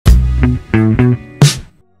And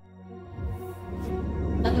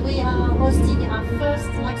we are hosting our first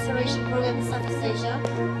acceleration program in Southeast Asia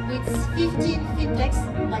with 15 fintechs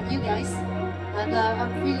like you guys. And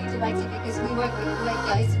I'm really delighted because we work with great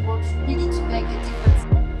guys who want really to make a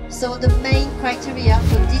difference. So the main criteria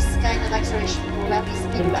for this kind of acceleration program is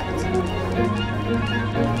impact.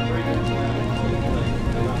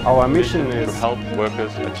 Our mission is to help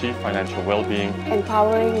workers achieve financial well-being,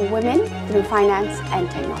 empowering women through finance and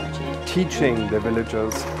technology, teaching the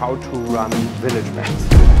villagers how to run village banks.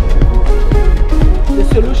 The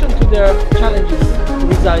solution to their challenges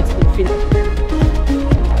resides in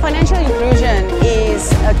fintech. Financial inclusion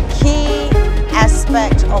is a key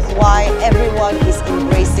aspect of why everyone is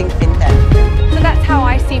embracing fintech. So that's how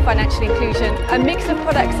I see financial inclusion, a mix of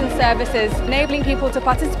products and services enabling people to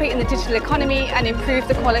participate in the digital economy and improve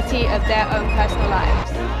the quality of their own personal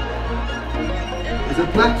lives. It's a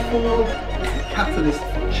platform, a catalyst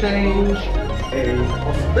for change, a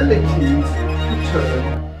possibility to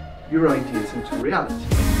turn your ideas into reality.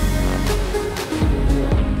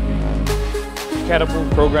 The Catapult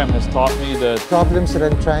program has taught me that problems that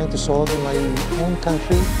I'm trying to solve in my own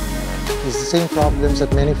country is the same problems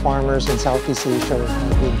that many farmers in Southeast Asia are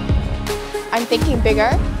having. I'm thinking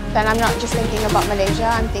bigger, then I'm not just thinking about Malaysia,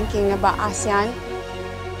 I'm thinking about ASEAN.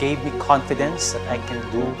 Gave me confidence that I can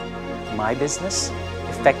do my business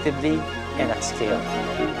effectively and at scale.